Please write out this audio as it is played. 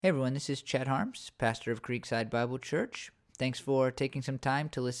Hey everyone, this is Chad Harms, pastor of Creekside Bible Church. Thanks for taking some time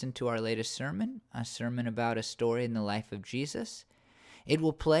to listen to our latest sermon, a sermon about a story in the life of Jesus. It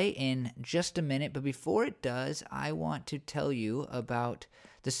will play in just a minute, but before it does, I want to tell you about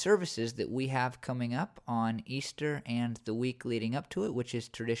the services that we have coming up on Easter and the week leading up to it, which is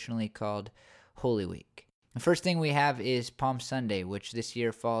traditionally called Holy Week. The first thing we have is Palm Sunday, which this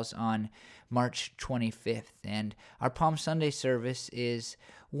year falls on March 25th. And our Palm Sunday service is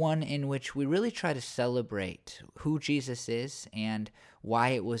one in which we really try to celebrate who Jesus is and why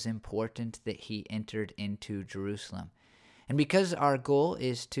it was important that he entered into Jerusalem. And because our goal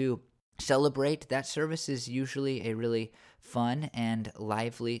is to celebrate, that service is usually a really fun and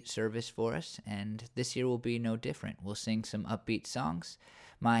lively service for us, and this year will be no different. We'll sing some upbeat songs.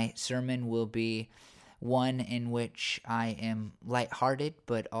 My sermon will be one in which I am lighthearted,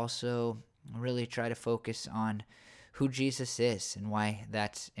 but also really try to focus on who Jesus is and why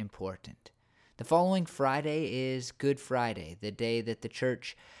that's important. The following Friday is Good Friday, the day that the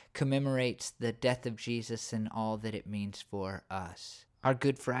church commemorates the death of Jesus and all that it means for us. Our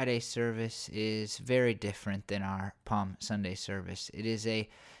Good Friday service is very different than our Palm Sunday service. It is a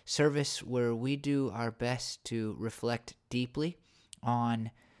service where we do our best to reflect deeply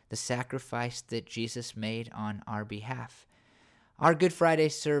on the sacrifice that Jesus made on our behalf. Our Good Friday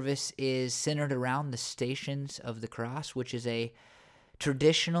service is centered around the Stations of the Cross, which is a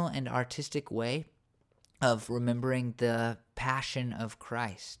traditional and artistic way of remembering the passion of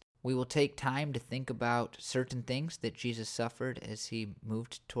Christ. We will take time to think about certain things that Jesus suffered as he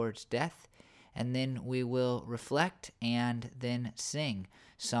moved towards death, and then we will reflect and then sing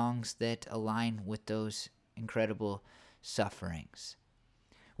songs that align with those incredible sufferings.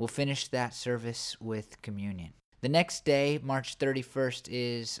 We'll finish that service with communion. The next day, March 31st,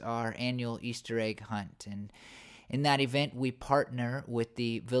 is our annual Easter egg hunt, and in that event, we partner with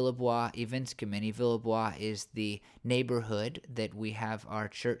the Villebois Events Committee. Villebois is the neighborhood that we have our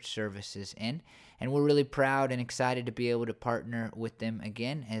church services in, and we're really proud and excited to be able to partner with them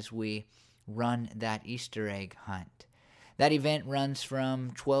again as we run that Easter egg hunt. That event runs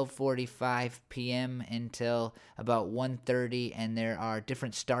from 12:45 p.m. until about 1:30, and there are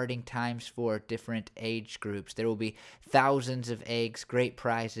different starting times for different age groups. There will be thousands of eggs, great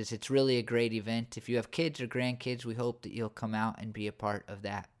prizes. It's really a great event. If you have kids or grandkids, we hope that you'll come out and be a part of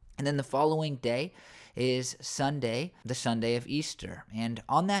that. And then the following day is Sunday, the Sunday of Easter. And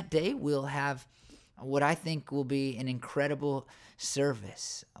on that day, we'll have what I think will be an incredible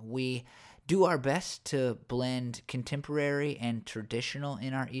service. We do our best to blend contemporary and traditional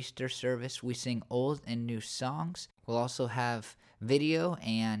in our Easter service. We sing old and new songs. We'll also have video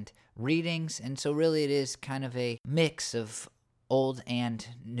and readings, and so really it is kind of a mix of old and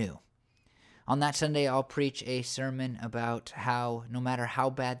new. On that Sunday, I'll preach a sermon about how no matter how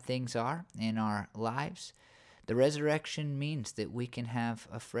bad things are in our lives, the resurrection means that we can have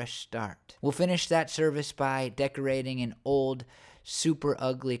a fresh start. We'll finish that service by decorating an old, super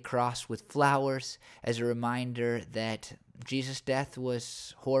ugly cross with flowers as a reminder that Jesus' death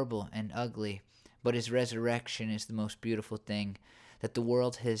was horrible and ugly, but his resurrection is the most beautiful thing that the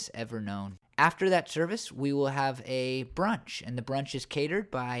world has ever known. After that service, we will have a brunch, and the brunch is catered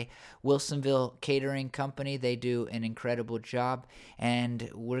by Wilsonville Catering Company. They do an incredible job, and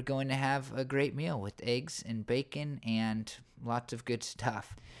we're going to have a great meal with eggs and bacon and lots of good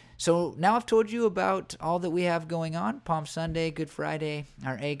stuff. So now I've told you about all that we have going on, Palm Sunday, Good Friday,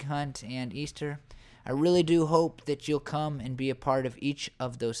 our egg hunt, and Easter. I really do hope that you'll come and be a part of each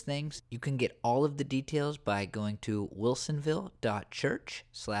of those things. You can get all of the details by going to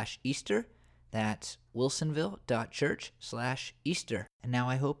wilsonville.church/Easter. That's wilsonville.church/Easter. And now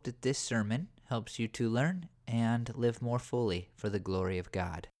I hope that this sermon helps you to learn and live more fully for the glory of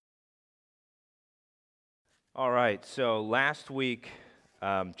God. All right, so last week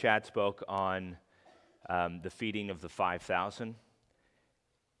Chad spoke on the feeding of the 5,000,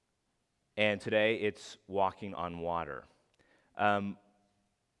 and today it's walking on water.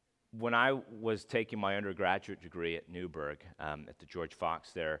 When I was taking my undergraduate degree at Newburgh, at the George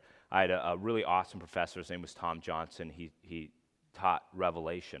Fox there, I had a really awesome professor. His name was Tom Johnson. He taught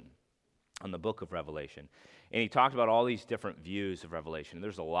Revelation, on the book of Revelation. And he talked about all these different views of Revelation.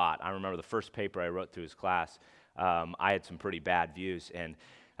 There's a lot. I remember the first paper I wrote to his class, I had some pretty bad views. And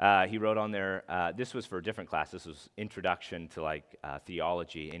he wrote on there, this was for a different class. This was Introduction to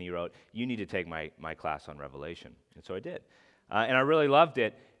Theology. And he wrote, you need to take my class on Revelation. And so I did. And I really loved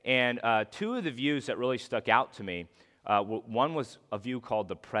it. And two of the views that really stuck out to me, one was a view called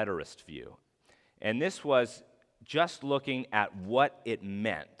the preterist view. And this was just looking at what it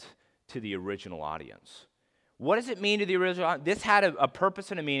meant to the original audience. What does it mean to the original audience? This had a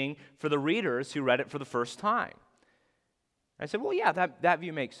purpose and a meaning for the readers who read it for the first time. I said, well, yeah, that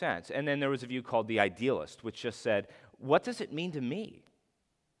view makes sense. And then there was a view called the idealist, which just said, what does it mean to me?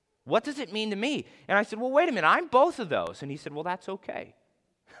 What does it mean to me? And I said, well, wait a minute, I'm both of those. And he said, well, that's okay.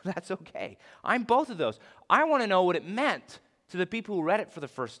 That's okay. I'm both of those. I want to know what it meant to the people who read it for the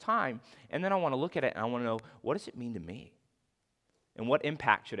first time, and then I want to look at it and I want to know, what does it mean to me? And what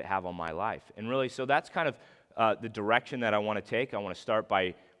impact should it have on my life? And really, so that's kind of the direction that I want to take. I want to start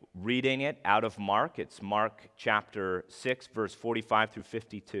by reading it out of Mark. It's Mark chapter 6, verse 45 through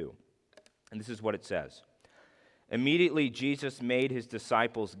 52. And this is what it says. Immediately, Jesus made his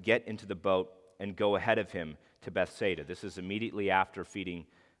disciples get into the boat and go ahead of him to Bethsaida. This is immediately after feeding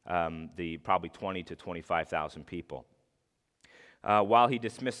the probably 20 to 25,000 people. While he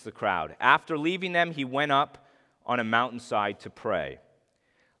dismissed the crowd. After leaving them, he went up on a mountainside to pray.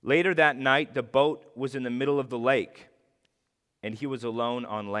 Later that night, the boat was in the middle of the lake, and he was alone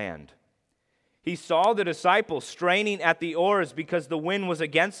on land. He saw the disciples straining at the oars because the wind was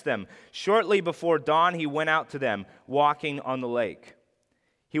against them. Shortly before dawn, he went out to them, walking on the lake.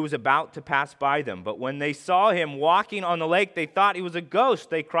 He was about to pass by them, but when they saw him walking on the lake, they thought he was a ghost.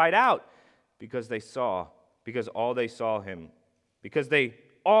 They cried out because they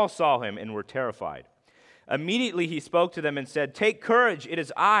all saw him and were terrified. Immediately he spoke to them and said, "Take courage, it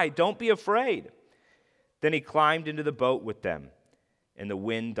is I, don't be afraid." Then he climbed into the boat with them, and the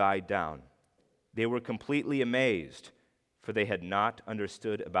wind died down. They were completely amazed, for they had not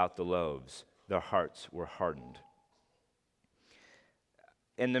understood about the loaves. Their hearts were hardened.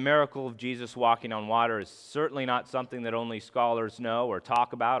 And the miracle of Jesus walking on water is certainly not something that only scholars know or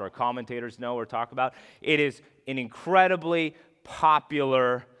talk about or commentators know or talk about. It is an incredibly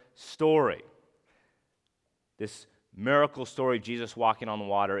popular story. This miracle story, Jesus walking on the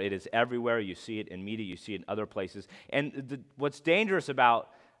water, it is everywhere. You see it in media, you see it in other places. And what's dangerous about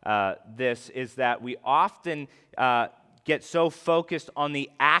this is that we often get so focused on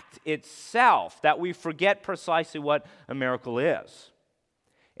the act itself that we forget precisely what a miracle is.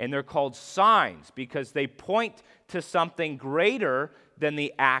 And they're called signs because they point to something greater than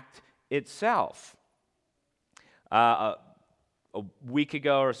the act itself. A week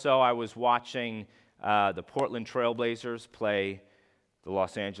ago or so, I was watching the Portland Trailblazers play the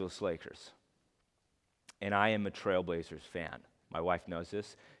Los Angeles Lakers. And I am a Trailblazers fan. My wife knows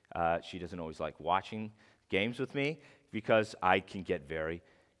this. She doesn't always like watching games with me because I can get very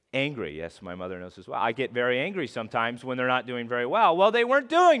angry. Yes, my mother knows as well. I get very angry sometimes when they're not doing very well. Well, they weren't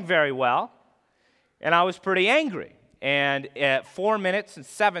doing very well, and I was pretty angry. And at 4 minutes and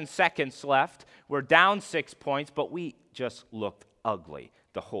 7 seconds left, we're down 6 points, but we just looked ugly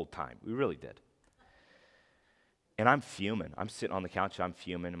the whole time. We really did. And I'm fuming. I'm sitting on the couch, I'm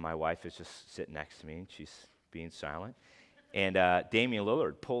fuming, and my wife is just sitting next to me, and she's being silent. And Damian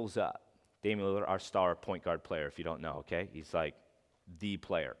Lillard pulls up. Damian Lillard, our star point guard player, if you don't know, okay? He's like the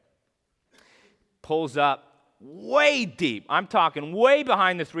player. Pulls up way deep. I'm talking way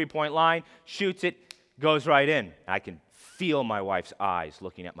behind the three-point line, shoots it, goes right in. I can feel my wife's eyes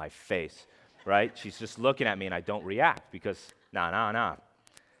looking at my face, right? She's just looking at me, and I don't react because, nah.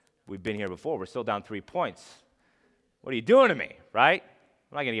 We've been here before. We're still down 3 points. What are you doing to me, right?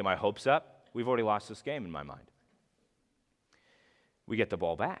 I'm not going to get my hopes up. We've already lost this game in my mind. We get the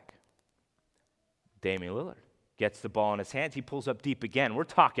ball back. Damian Lillard gets the ball in his hands. He pulls up deep again. We're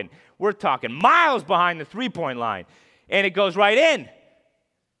talking miles behind the three-point line. And it goes right in.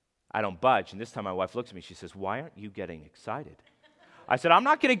 I don't budge. And this time my wife looks at me. She says, "Why aren't you getting excited?" I said, "I'm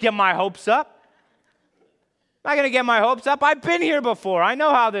not going to get my hopes up. I'm not going to get my hopes up. I've been here before. I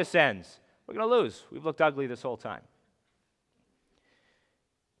know how this ends. We're going to lose. We've looked ugly this whole time."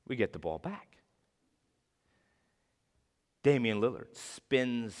 We get the ball back. Damian Lillard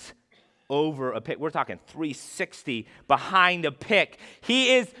spins over a pick. We're talking 360 behind a pick.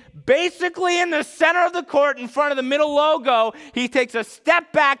 He is basically in the center of the court in front of the middle logo. He takes a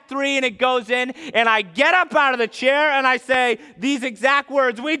step back three and it goes in. And I get up out of the chair and I say these exact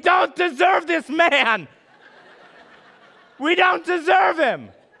words: "We don't deserve this man. We don't deserve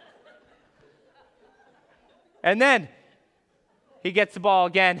him." And then he gets the ball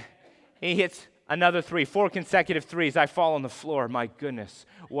again. He hits another three, 4 consecutive threes. I fall on the floor. My goodness,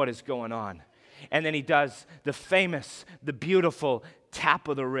 what is going on? And then he does the famous, the beautiful tap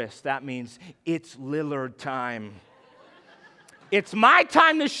of the wrist. That means it's Lillard time. It's my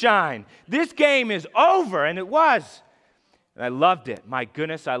time to shine. This game is over, and it was. And I loved it. My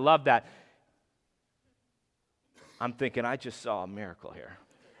goodness, I love that. I'm thinking, I just saw a miracle here.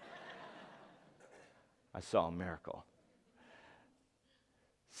 I saw a miracle.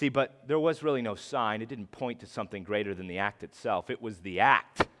 See, but there was really no sign. It didn't point to something greater than the act itself. It was the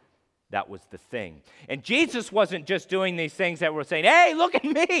act that was the thing. And Jesus wasn't just doing these things that were saying, hey, look at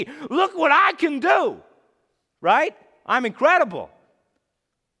me. Look what I can do. Right? I'm incredible.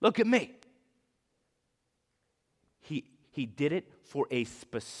 Look at me. He did it for a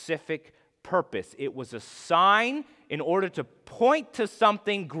specific purpose. It was a sign in order to point to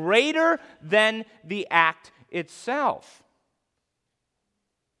something greater than the act itself.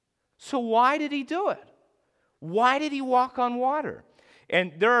 So why did he do it? Why did he walk on water?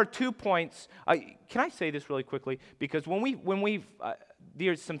 And there are 2 points. Can I say this really quickly? Because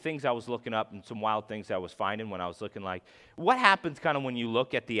there's some things I was looking up and some wild things I was finding when I was looking like, what happens kind of when you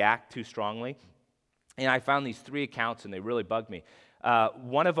look at the act too strongly? And I found these 3 accounts, and they really bugged me.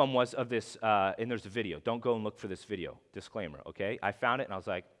 One of them was of this, and there's a video. Don't go and look for this video. Disclaimer, okay? I found it, and I was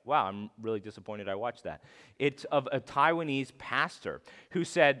like, wow, I'm really disappointed I watched that. It's of a Taiwanese pastor who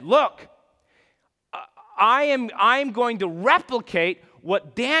said, look, I am going to replicate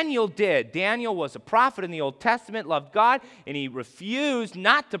what Daniel did. Daniel was a prophet in the Old Testament, loved God, and he refused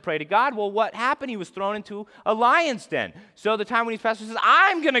not to pray to God. Well, what happened? He was thrown into a lion's den. So the Taiwanese pastor says,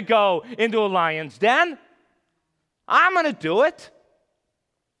 I'm going to go into a lion's den. I'm going to do it.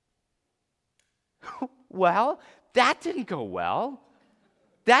 Well, that didn't go well.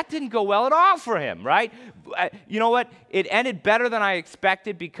 That didn't go well at all for him, right? You know what? It ended better than I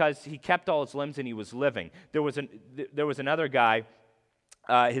expected because he kept all his limbs and he was living. There was another guy,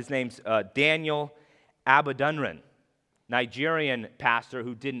 his name's Daniel Abadunran, Nigerian pastor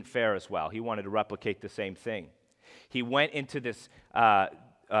who didn't fare as well. He wanted to replicate the same thing. He went into this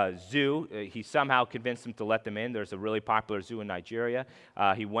zoo. He somehow convinced them to let them in. There's a really popular zoo in Nigeria.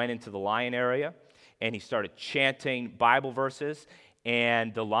 He went into the lion area and he started chanting Bible verses.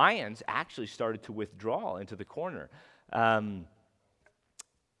 And the lions actually started to withdraw into the corner. And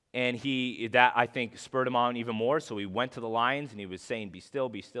that I think spurred him on even more. So he went to the lions and he was saying, be still,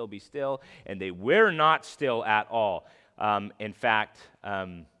 be still, be still. And they were not still at all. In fact,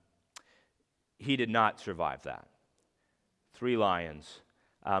 he did not survive that. 3 lions.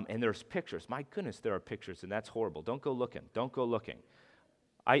 And there's pictures. My goodness, there are pictures, and that's horrible. Don't go looking. Don't go looking.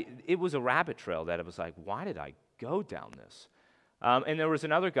 It was a rabbit trail that I was like, why did I go down this? And there was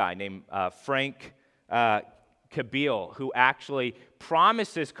another guy named Frank Kabeel who actually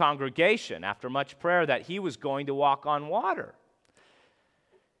promised his congregation after much prayer that he was going to walk on water.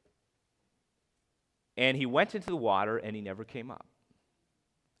 And he went into the water and he never came up.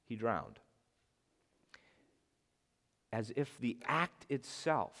 He drowned. As if the act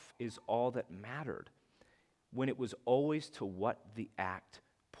itself is all that mattered, when it was always to what the act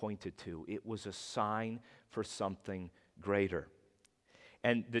pointed to. It was a sign for something greater.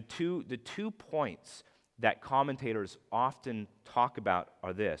 And the two points that commentators often talk about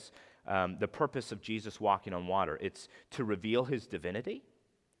are this. The purpose of Jesus walking on water. It's to reveal his divinity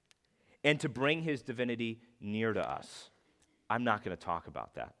and to bring his divinity near to us. I'm not going to talk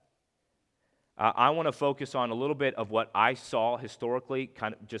about that. I want to focus on a little bit of what I saw historically,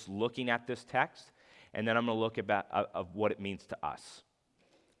 kind of just looking at this text, and then I'm going to look about of what it means to us.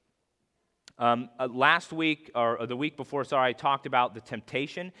 Last week, or the week before, I talked about the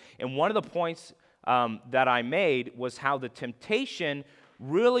temptation. And one of the points that I made was how the temptation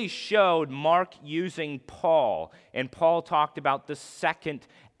really showed Mark using Paul. And Paul talked about the second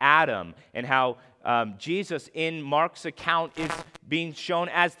Adam and how Jesus in Mark's account is being shown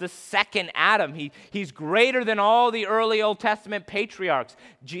as the second Adam. He's greater than all the early Old Testament patriarchs.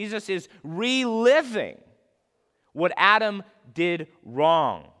 Jesus is reliving what Adam did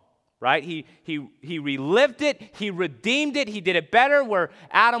wrong. Right? He relived it, he redeemed it, he did it better. Where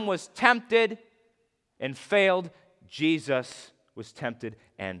Adam was tempted and failed, Jesus was tempted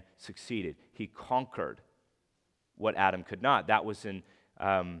and succeeded. He conquered what Adam could not. That was in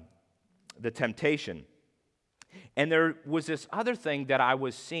the temptation. And there was this other thing that I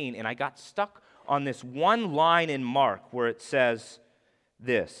was seeing, and I got stuck on this one line in Mark where it says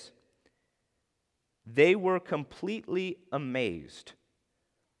this: they were completely amazed,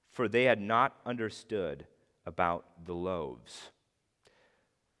 for they had not understood about the loaves.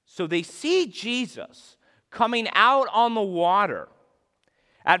 So they see Jesus coming out on the water.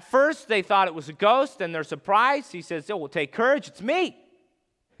 At first, they thought it was a ghost, and they're surprised. He says, oh, well, take courage, it's me.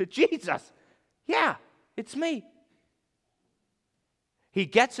 Jesus. Yeah, it's me. He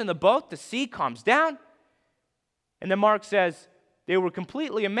gets in the boat, the sea calms down, and then Mark says they were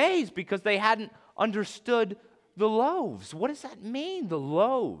completely amazed because they hadn't understood the loaves. What does that mean, the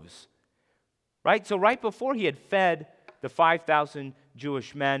loaves? Right? So right before he had fed the 5,000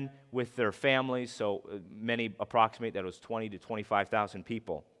 Jewish men with their families, so many approximate that it was 20 to 25,000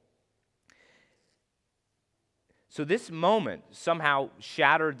 people. So this moment somehow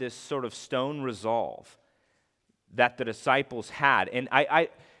shattered this sort of stone resolve that the disciples had. And I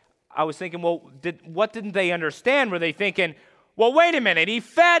was thinking, well, what didn't they understand? Were they thinking, well, wait a minute, he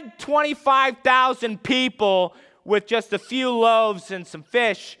fed 25,000 people with just a few loaves and some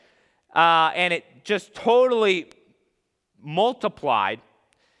fish, and it just totally multiplied.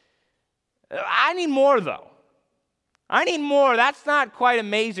 I need more, though. I need more. That's not quite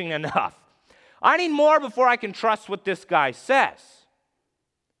amazing enough. I need more before I can trust what this guy says.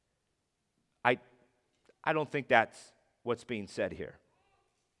 I don't think that's what's being said here.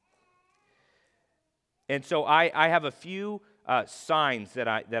 And so I have a few signs that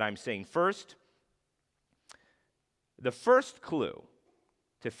I'm seeing. First, the first clue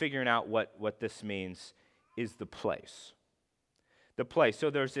to figuring out what this means is the place. The place. So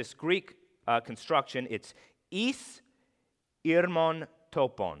there's this Greek construction. It's is irmon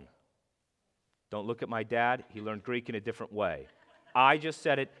topon. Don't look at my dad. He learned Greek in a different way. I just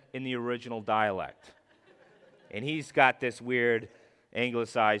said it in the original dialect. And he's got this weird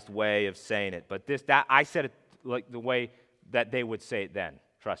anglicized way of saying it. But I said it like the way that they would say it then.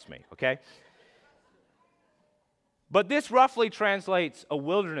 Trust me, okay? But this roughly translates a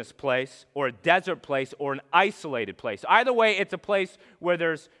wilderness place or a desert place or an isolated place. Either way, it's a place where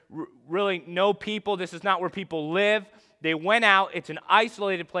there's really no people. This is not where people live. They went out. It's an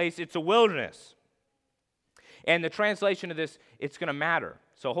isolated place. It's a wilderness. And the translation of this, it's going to matter.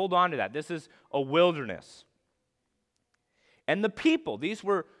 So hold on to that. This is a wilderness. And the people, these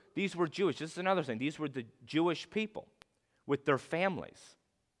were Jewish. This is another thing. These were the Jewish people with their families.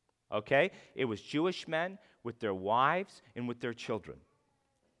 Okay? It was Jewish men with their wives and with their children.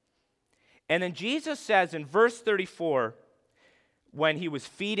 And then Jesus says in verse 34, when he was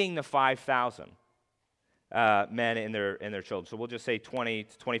feeding the 5,000 men and their children, so we'll just say 20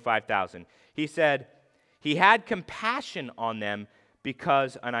 to 25,000, he said, he had compassion on them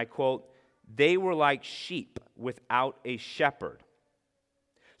because, and I quote, they were like sheep without a shepherd.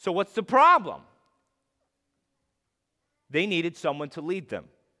 So what's the problem? They needed someone to lead them.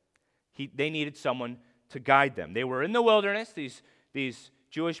 They needed someone to guide them. They were in the wilderness, these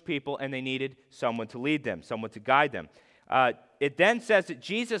Jewish people, and they needed someone to lead them, someone to guide them. It then says that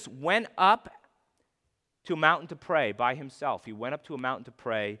Jesus went up to a mountain to pray by himself. He went up to a mountain to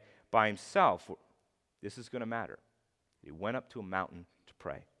pray by himself. This is going to matter. He went up to a mountain to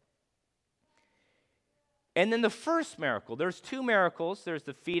pray. And then the first miracle, there's two miracles. There's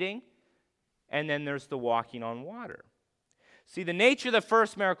the feeding, and then there's the walking on water. See, the nature of the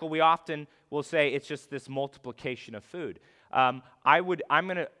first miracle, we often will say it's just this multiplication of food. I'm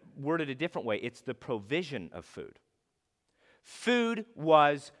going to word it a different way. It's the provision of food. Food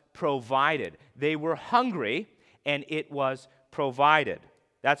was provided. They were hungry, and it was provided.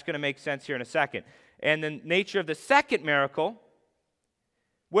 That's going to make sense here in a second. And the nature of the second miracle,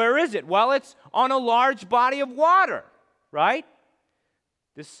 where is it? Well, it's on a large body of water, right?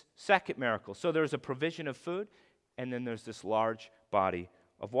 This second miracle. So there's a provision of food, and then there's this large body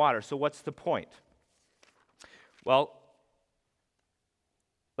of water. So what's the point? Well,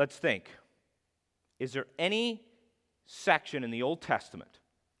 let's think. Is there any section in the Old Testament,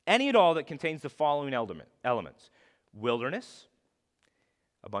 any at all, that contains the following elements? Wilderness,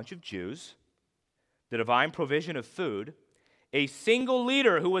 a bunch of Jews, the divine provision of food, a single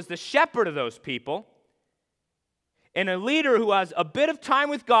leader who was the shepherd of those people, and a leader who has a bit of time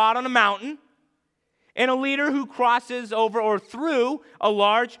with God on a mountain, and a leader who crosses over or through a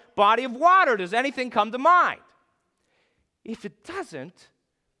large body of water. Does anything come to mind? If it doesn't,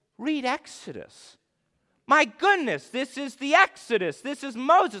 read Exodus. My goodness, this is the Exodus. This is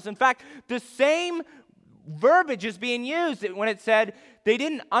Moses. In fact, the same verbiage is being used when it said they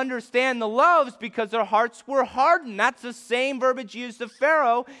didn't understand the loaves because their hearts were hardened. That's the same verbiage used of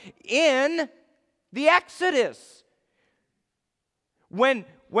Pharaoh in the Exodus. When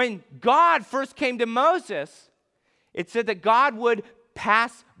God first came to Moses, it said that God would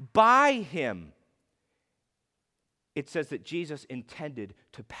pass by him. It says that Jesus intended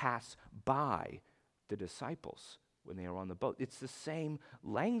to pass by the disciples when they were on the boat. It's the same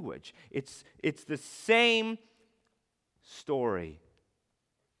language. It's the same story,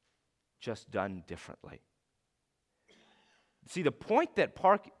 just done differently. See, the point that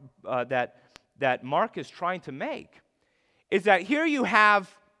Mark is trying to make is that here you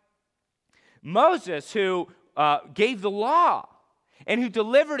have Moses who gave the law and who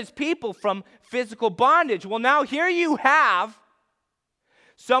delivered his people from physical bondage. Well, now here you have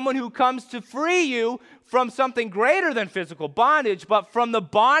someone who comes to free you from something greater than physical bondage, but from the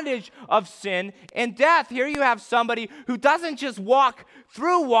bondage of sin and death. Here you have somebody who doesn't just walk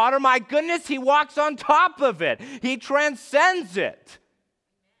through water. My goodness, he walks on top of it. He transcends it.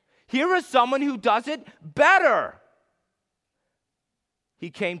 Here is someone who does it better. He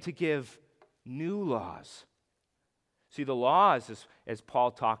came to give new laws. See, the laws, as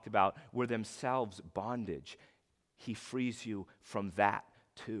Paul talked about, were themselves bondage. He frees you from that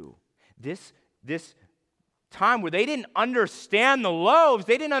too. This time where they didn't understand the loaves,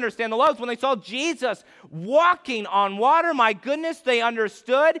 when they saw Jesus walking on water, my goodness, they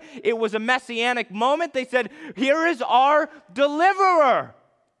understood. It was a messianic moment. They said, here is our deliverer.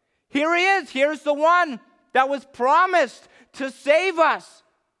 Here he is. Here's the one that was promised to save us.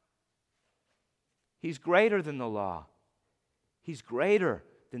 He's greater than the law. He's greater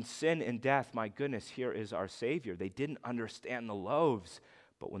than sin and death. My goodness, here is our Savior. They didn't understand the loaves,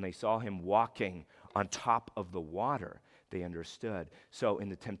 but when they saw him walking on top of the water, they understood. So in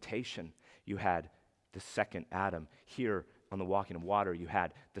the temptation, you had the second Adam. Here on the walking of water, you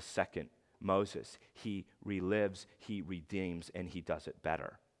had the second Moses. He relives, he redeems, and he does it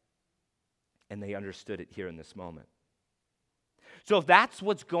better. And they understood it here in this moment. So if that's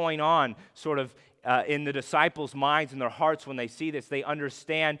what's going on sort of in the disciples' minds and their hearts when they see this, they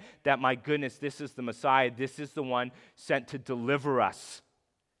understand that, my goodness, this is the Messiah. This is the one sent to deliver us.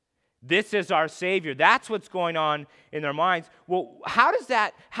 This is our Savior. That's what's going on in their minds. Well, how does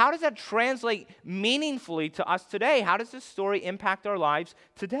that translate meaningfully to us today? How does this story impact our lives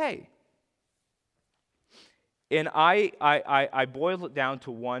today? And I boiled it down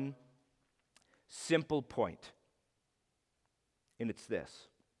to one simple point. And it's this: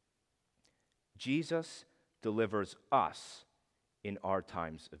 Jesus delivers us in our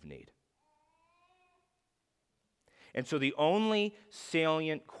times of need. And so the only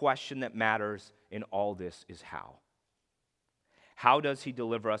salient question that matters in all this is how. How does he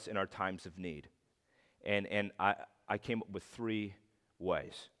deliver us in our times of need? And I came up with 3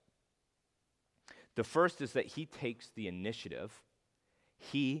 ways. The first is that he takes the initiative.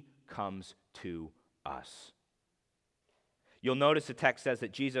 He comes to us. You'll notice the text says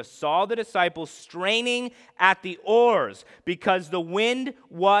that Jesus saw the disciples straining at the oars because the wind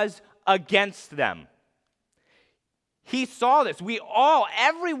was against them. He saw this.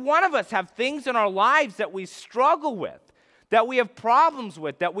 Every one of us have things in our lives that we struggle with, that we have problems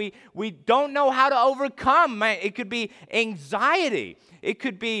with, that we don't know how to overcome. It could be anxiety. It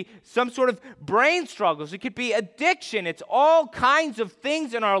could be some sort of brain struggles. It could be addiction. It's all kinds of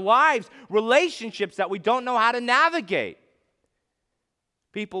things in our lives, relationships that we don't know how to navigate.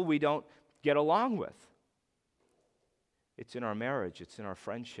 People we don't get along with. It's in our marriage. It's in our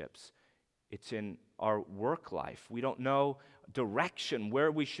friendships. It's in our work life. We don't know direction,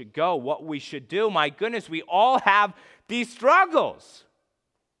 where we should go, what we should do. My goodness, we all have these struggles.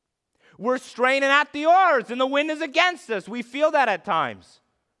 We're straining at the oars and the wind is against us. We feel that at times.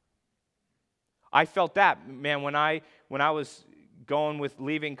 I felt that, man, when I was going with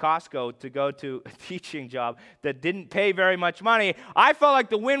leaving Costco to go to a teaching job that didn't pay very much money, I felt like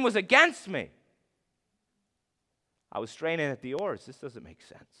the wind was against me. I was straining at the oars. This doesn't make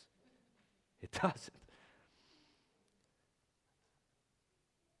sense. It doesn't.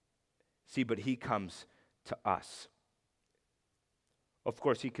 See, but he comes to us. Of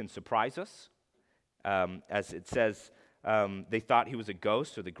course, he can surprise us. As it says, they thought he was a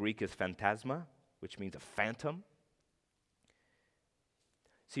ghost, or the Greek is phantasma, which means a phantom.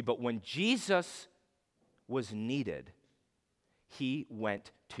 See, but when Jesus was needed, he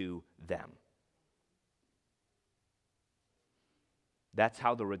went to them. That's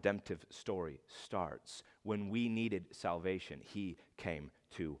how the redemptive story starts. When we needed salvation, he came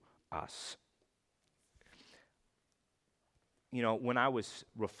to us. You know, when I was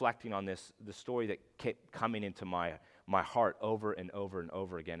reflecting on this, the story that kept coming into my heart over and over and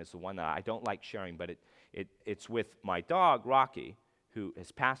over again is the one that I don't like sharing, but it's with my dog, Rocky, who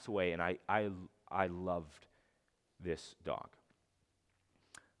has passed away, and I loved this dog.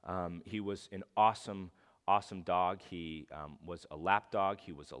 He was an awesome dog. He was a lap dog.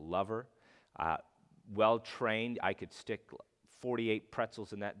 He was a lover. Well-trained. I could stick 48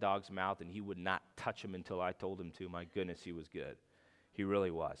 pretzels in that dog's mouth, and he would not touch them until I told him to. My goodness, he was good. He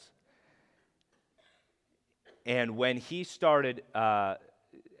really was. And when he started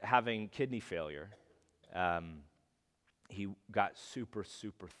having kidney failure, he got super,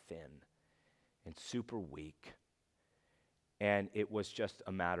 super thin and super weak. And it was just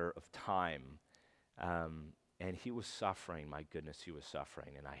a matter of time. And he was suffering. My goodness, he was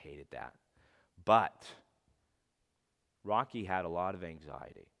suffering, and I hated that. But Rocky had a lot of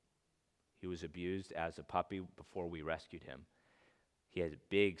anxiety. He was abused as a puppy before we rescued him. He had a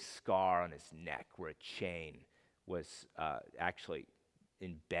big scar on his neck where a chain was actually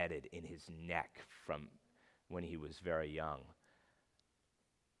embedded in his neck from when he was very young.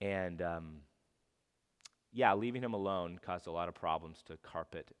 And leaving him alone caused a lot of problems to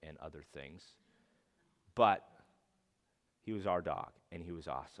carpet and other things. But he was our dog, and he was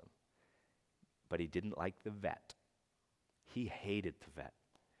awesome. But he didn't like the vet. He hated the vet.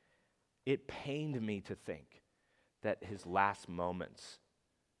 It pained me to think that his last moments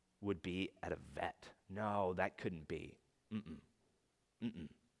would be at a vet. No, that couldn't be.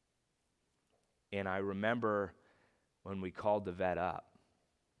 And I remember when we called the vet up,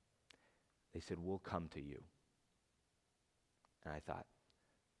 they said, "We'll come to you." And I thought,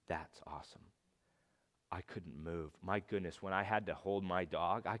 that's awesome. I couldn't move. My goodness, when I had to hold my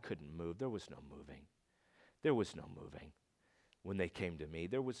dog, I couldn't move. There was no moving. There was no moving. When they came to me,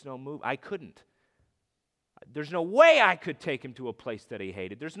 there was no move. I couldn't. There's no way I could take him to a place that he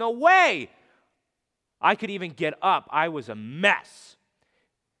hated. There's no way I could even get up. I was a mess.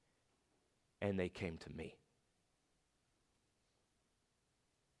 And they came to me.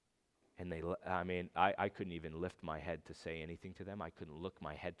 And I couldn't even lift my head to say anything to them. I couldn't look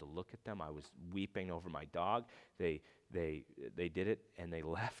my head to look at them. I was weeping over my dog. They did it, and they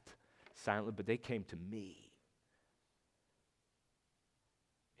left silently, but they came to me.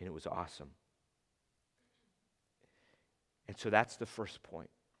 And it was awesome. And so that's the first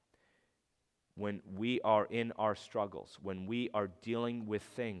point. When we are in our struggles, when we are dealing with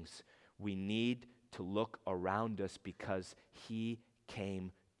things, we need to look around us because he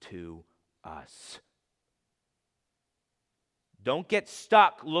came to us. Don't get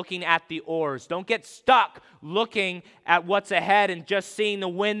stuck looking at the oars. Don't get stuck looking at what's ahead and just seeing the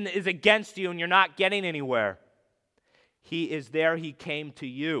wind is against you and you're not getting anywhere. He is there. He came to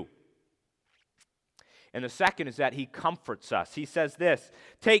you. And the second is that he comforts us. He says this,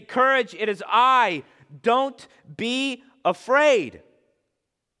 "Take courage, it is I. Don't be afraid."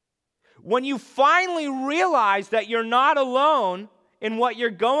 When you finally realize that you're not alone in what you're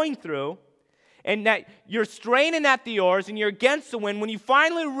going through, and that you're straining at the oars and you're against the wind, when you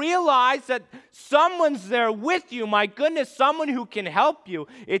finally realize that someone's there with you, my goodness, someone who can help you,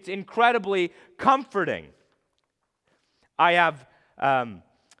 it's incredibly comforting. I have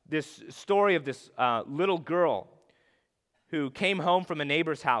this story of this little girl who came home from a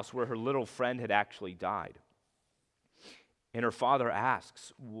neighbor's house where her little friend had actually died. And her father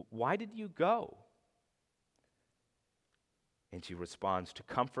asks, "Why did you go?" And she responds, "To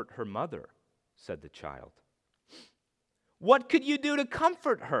comfort her mother," said the child. "What could you do to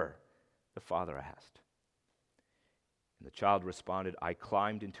comfort her?" the father asked. And the child responded, "I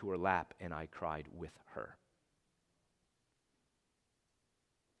climbed into her lap and I cried with her."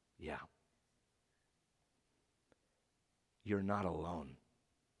 Yeah. You're not alone.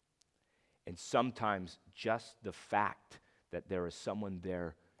 And sometimes just the fact that there is someone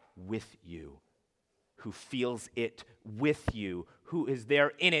there with you, who feels it with you, who is there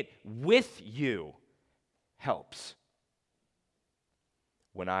in it with you, helps.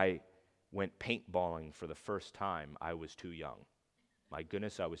 When I went paintballing for the first time, I was too young. My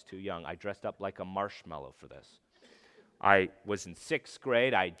goodness, I was too young. I dressed up like a marshmallow for this. I was in 6th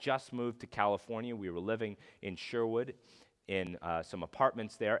grade. I just moved to California. We were living in Sherwood in some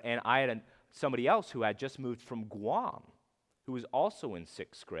apartments there. And I had somebody else who had just moved from Guam, who was also in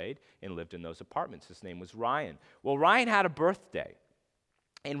 6th grade and lived in those apartments. His name was Ryan. Well, Ryan had a birthday,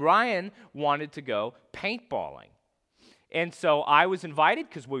 and Ryan wanted to go paintballing. And so I was invited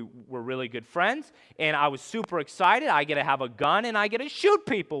because we were really good friends, and I was super excited. I get to have a gun, and I get to shoot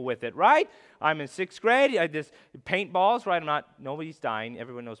people with it, right? I'm in 6th grade. This paintballs, right? Nobody's dying.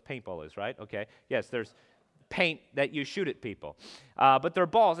 Everyone knows paintball is, right? Okay. Yes, there's paint that you shoot at people. But they're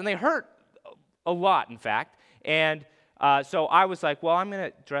balls, and they hurt a lot, in fact. And so I was like, well, I'm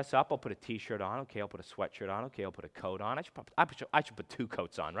going to dress up. I'll put a T-shirt on. Okay, I'll put a sweatshirt on. Okay, I'll put a coat on. I should put 2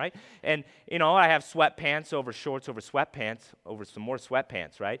 coats on, right? And, I have sweatpants over shorts over sweatpants over some more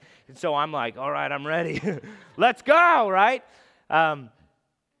sweatpants, right? And so I'm like, all right, I'm ready. Let's go, right?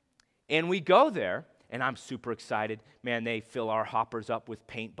 And we go there, and I'm super excited. Man, they fill our hoppers up with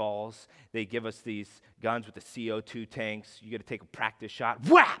paintballs. They give us these guns with the CO2 tanks. You got to take a practice shot.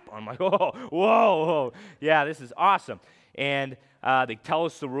 Whap! I'm like, oh, whoa. Yeah, this is awesome. And they tell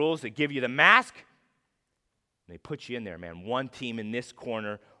us the rules. They give you the mask. And they put you in there, man. One team in this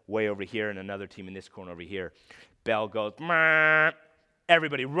corner way over here and another team in this corner over here. Bell goes, Meh.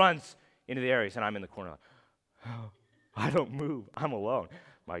 Everybody runs into the areas, and I'm in the corner like, oh, I don't move. I'm alone.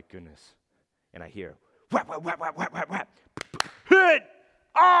 My goodness. And I hear, whap, whap, whap, whap, whap, whap, whap. Hit!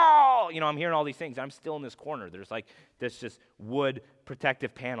 Oh! I'm hearing all these things. I'm still in this corner. There's like this just wood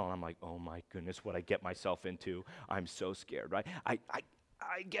protective panel. And I'm like, oh my goodness, what I get myself into. I'm so scared, right? I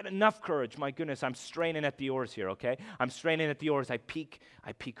get enough courage. My goodness, I'm straining at the oars here, okay? I'm straining at the oars. I peek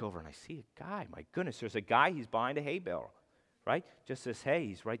over and I see a guy. My goodness, there's a guy. He's behind a hay bale, right? Just this hay.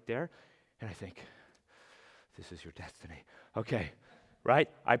 He's right there. And I think, this is your destiny. Okay, right?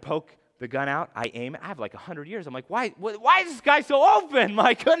 I poke the gun out. I aim. I have like 100 years. I'm like, why is this guy so open?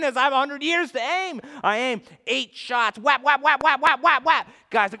 My goodness, I have 100 years to aim. I aim 8 shots. Whap, whap, whap, whap, whap, whap, whap.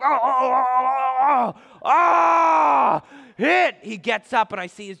 Guy's like, oh, hit. He gets up and I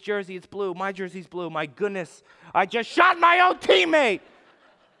see his jersey. It's blue. My jersey's blue. My goodness, I just shot my own teammate.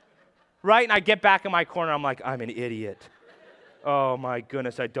 Right? And I get back in my corner. I'm like, I'm an idiot. Oh my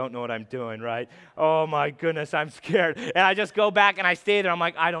goodness, I don't know what I'm doing, right? Oh my goodness, I'm scared. And I just go back and I stay there. I'm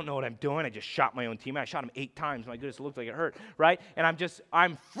like, I don't know what I'm doing. I just shot my own teammate. I shot him 8 times. My goodness, it looked like it hurt, right? And I'm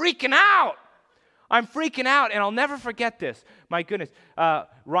freaking out. I'm freaking out, and I'll never forget this. My goodness,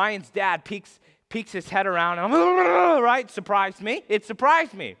 Ryan's dad peeks his head around, and I'm, right? Surprised me. It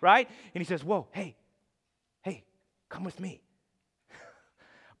surprised me, right? And he says, whoa, hey, come with me.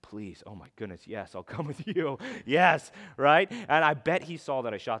 Please, oh my goodness, yes, I'll come with you. Yes, right? And I bet he saw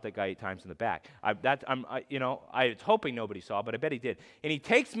that I shot that guy 8 times in the back. I was hoping nobody saw, but I bet he did. And he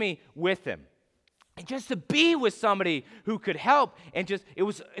takes me with him. And just to be with somebody who could help, and it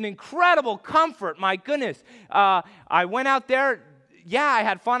was an incredible comfort, my goodness. I went out there, yeah, I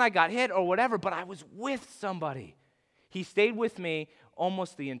had fun, I got hit or whatever, but I was with somebody. He stayed with me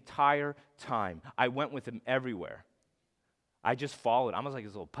almost the entire time. I went with him everywhere. I just followed. I was like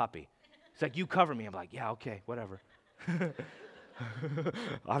his little puppy. He's like, you cover me. I'm like, yeah, okay, whatever.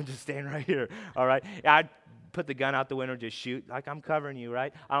 I'm just staying right here, all right? I'd put the gun out the window, just shoot, like I'm covering you,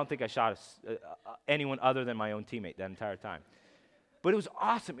 right? I don't think I shot anyone other than my own teammate that entire time. But it was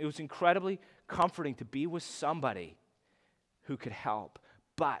awesome. It was incredibly comforting to be with somebody who could help.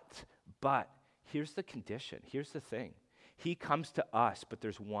 But here's the condition. Here's the thing. He comes to us, but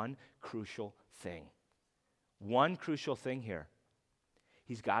there's one crucial thing. One crucial thing here.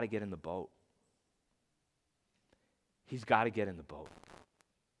 He's got to get in the boat. He's got to get in the boat.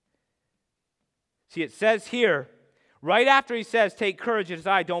 See, it says here, right after he says, take courage, it is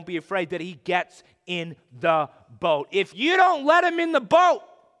I, don't be afraid, that he gets in the boat. If you don't let him in the boat,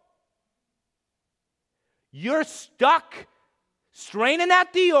 you're stuck straining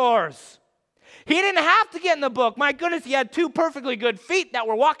at the oars. He didn't have to get in the boat. My goodness, he had 2 perfectly good feet that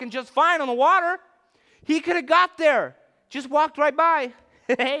were walking just fine on the water. He could have got there, just walked right by.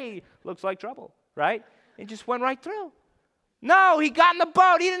 Hey, looks like trouble, right? And just went right through. No, he got in the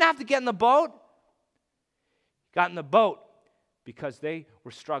boat. He didn't have to get in the boat. He got in the boat because they were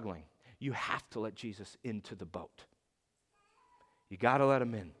struggling. You have to let Jesus into the boat. You got to let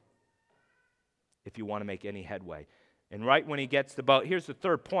him in if you want to make any headway. And right when he gets the boat, here's the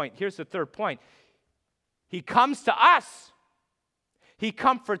third point. He comes to us. He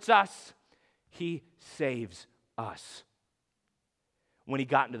comforts us. He saves us. When he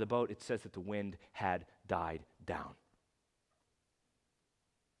got into the boat, it says that the wind had died down.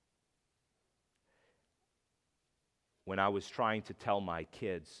 When I was trying to tell my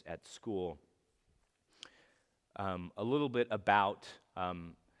kids at school a little bit about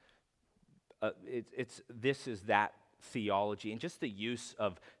this is that theology and just the use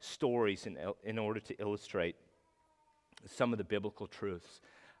of stories in order to illustrate some of the biblical truths.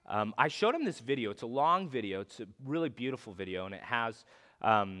 I showed him this video. It's a long video. It's a really beautiful video, and it has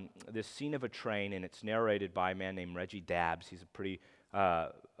this scene of a train, and it's narrated by a man named Reggie Dabbs. He's a pretty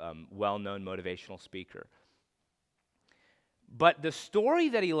well-known motivational speaker. But the story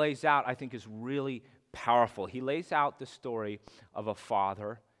that he lays out, I think, is really powerful. He lays out the story of a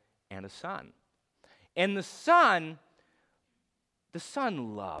father and a son. And the son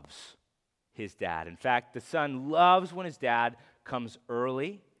loves his dad. In fact, the son loves when his dad comes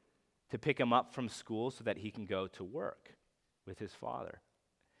early to pick him up from school so that he can go to work with his father.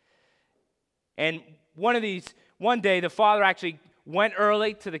 And one day, the father actually went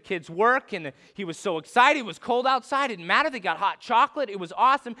early to the kids' work, and he was so excited. It was cold outside. It didn't matter. They got hot chocolate. It was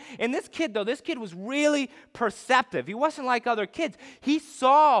awesome. And this kid was really perceptive. He wasn't like other kids. He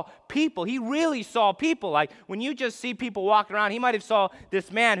saw people. He really saw people. Like when you just see people walking around, he might have saw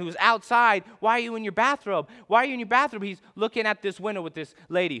this man who was outside. Why are you in your bathrobe? Why are you in your bathrobe? He's looking at this window with this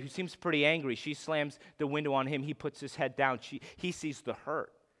lady who seems pretty angry. She slams the window on him. He puts his head down. He sees the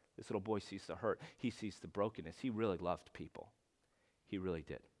hurt. This little boy sees the hurt. He sees the brokenness. He really loved people. He really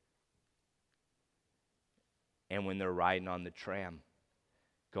did. And when they're riding on the tram,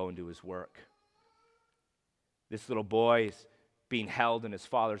 going to his work, This little boy is being held in his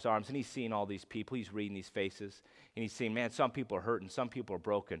father's arms, and he's seeing all these people. He's reading these faces, and he's seeing, man, some people are hurting, some people are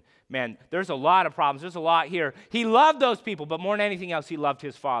broken. Man, there's a lot of problems. There's a lot here. He loved those people, but more than anything else, he loved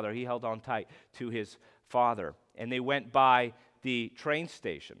his father. He held on tight to his father. And they went by the train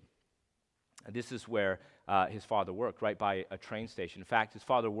station. This is where his father worked, right by a train station. In fact, his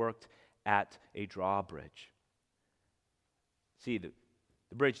father worked at a drawbridge. See, the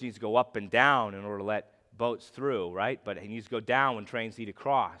bridge needs to go up and down in order to let boats through, right? But he needs to go down when trains need to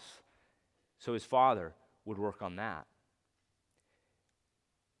cross. So his father would work on that.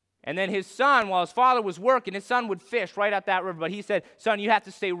 And then his son, while his father was working, his son would fish right at that river. But he said, son, you have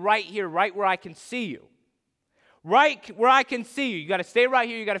to stay right here, right where I can see you. Right where I can see you. You got to stay right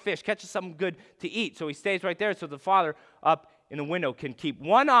here. You got to fish. Catch something good to eat. So he stays right there so the father up in the window can keep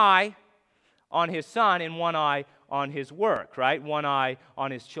one eye on his son and one eye on his work, right? One eye on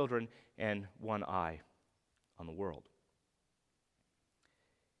his children and one eye on the world.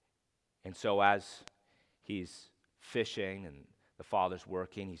 And so as he's fishing and the father's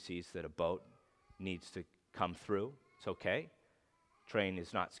working, he sees that a boat needs to come through. It's okay. Train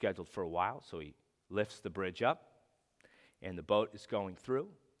is not scheduled for a while, so he lifts the bridge up, and the boat is going through.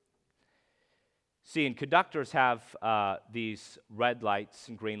 See, and conductors have these red lights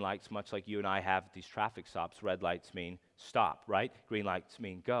and green lights, much like you and I have these traffic stops. Red lights mean stop, right? Green lights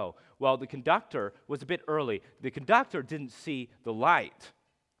mean go. Well, the conductor was a bit early. The conductor didn't see the light.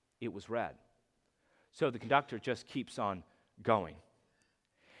 It was red. So the conductor just keeps on going.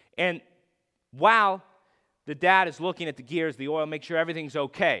 And while the dad is looking at the gears, the oil, make sure everything's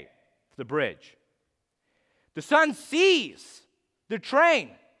okay for the bridge, the son sees the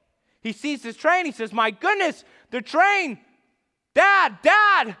train. He sees this train. He says, my goodness, the train. Dad,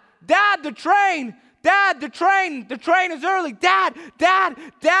 the train. Dad, the train is early. Daddy.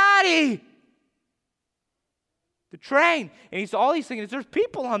 The train. And all he's thinking is, there's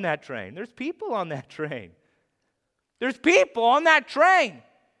people on that train. There's people on that train. There's people on that train. And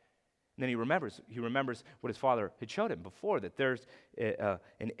then he remembers what his father had showed him before, that there's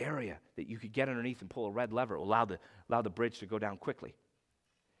an area that you could get underneath and pull a red lever. It will allow the bridge to go down quickly.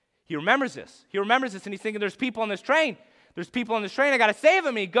 He remembers this. And he's thinking, there's people on this train. There's people on this train. I got to save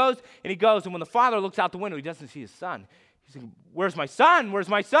them. And he goes. And when the father looks out the window, he doesn't see his son. He's thinking, where's my son?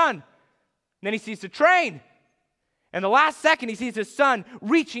 And then he sees the train. And the last second, he sees his son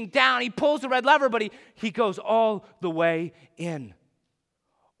reaching down. He pulls the red lever, but he goes all the way in.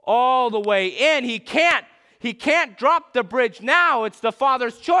 All the way in. He can't drop the bridge now. It's the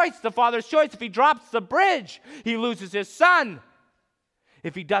father's choice. If he drops the bridge, he loses his son.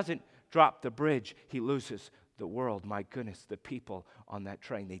 If he doesn't drop the bridge, he loses the world. My goodness, the people on that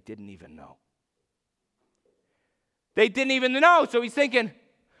train, they didn't even know. So he's thinking,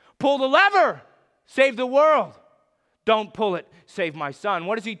 pull the lever, save the world. Don't pull it, save my son.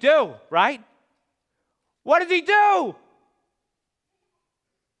 What does he do, right? What does he do?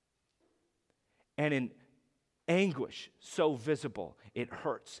 And in anguish so visible, it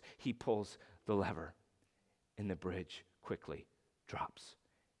hurts, he pulls the lever, and the bridge quickly drops.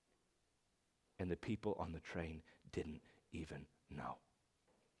 And the people on the train didn't even know.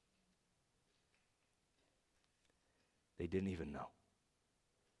 They didn't even know.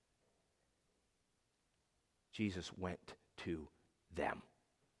 Jesus went to them.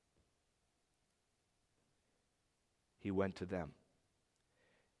 He went to them.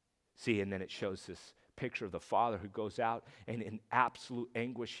 See, and then it shows this picture of the father who goes out, and in absolute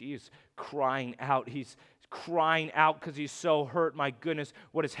anguish, he is crying out. He's crying out because he's so hurt. My goodness,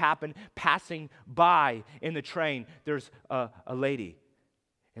 what has happened? Passing by in the train, there's a lady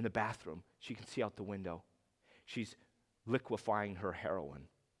in the bathroom. She can see out the window. She's liquefying her heroin,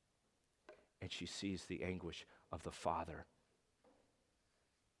 and she sees the anguish of the father.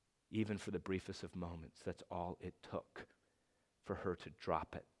 Even for the briefest of moments, that's all it took for her to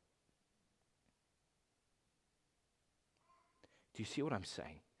drop it. Do you see what I'm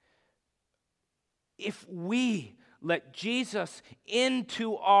saying? If we let Jesus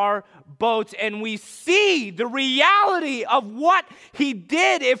into our boats and we see the reality of what he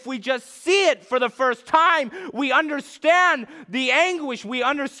did, if we just see it for the first time, we understand the anguish, we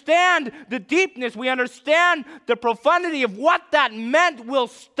understand the deepness, we understand the profundity of what that meant, we'll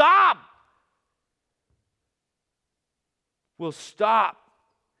stop. We'll stop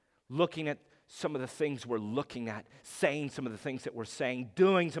looking at some of the things we're looking at, saying some of the things that we're saying,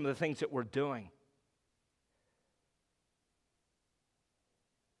 doing some of the things that we're doing.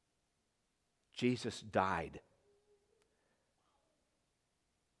 Jesus died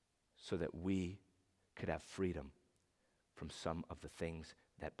so that we could have freedom from some of the things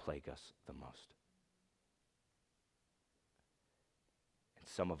that plague us the most. And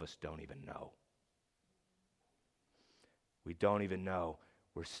some of us don't even know. We don't even know.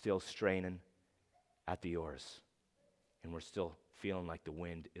 We're still straining at the oars, and we're still feeling like the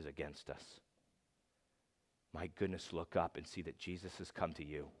wind is against us. My goodness, look up and see that Jesus has come to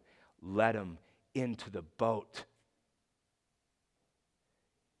you. Let him into the boat.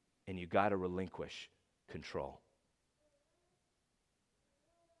 And you got to relinquish control.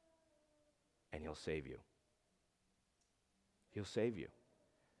 And he'll save you. He'll save you.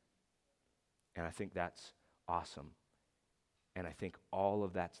 And I think that's awesome. And I think all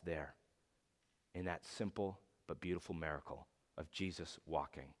of that's there in that simple but beautiful miracle of Jesus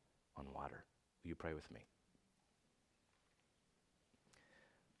walking on water. Will you pray with me?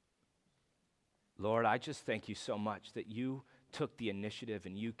 Lord, I just thank you so much that you took the initiative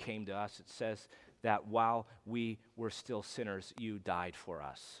and you came to us. It says that while we were still sinners, you died for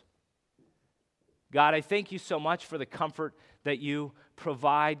us. God, I thank you so much for the comfort that you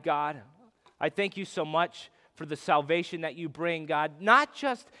provide, God. I thank you so much for the salvation that you bring, God, not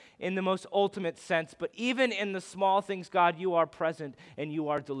just in the most ultimate sense, but even in the small things, God, you are present and you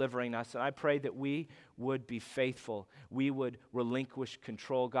are delivering us. And I pray that we would be faithful. We would relinquish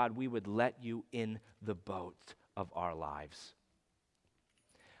control, God. We would let you in the boat of our lives.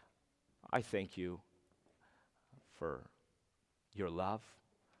 I thank you for your love.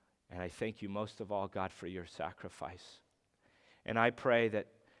 And I thank you most of all, God, for your sacrifice. And I pray that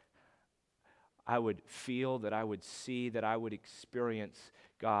I would feel, that I would see, that I would experience,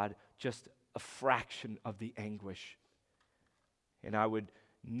 God, just a fraction of the anguish. And I would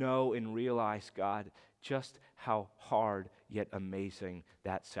know and realize, God, just how hard yet amazing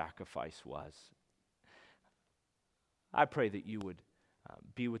that sacrifice was. I pray that you would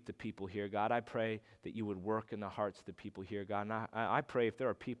be with the people here, God. I pray that you would work in the hearts of the people here, God. And I pray if there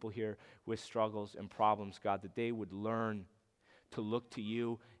are people here with struggles and problems, God, that they would learn to look to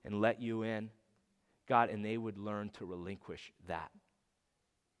you and let you in, God, and they would learn to relinquish that,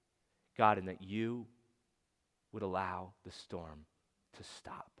 God, and that you would allow the storm to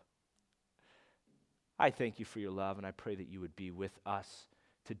stop. I thank you for your love, and I pray that you would be with us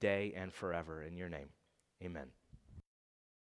today and forever. In your name, amen.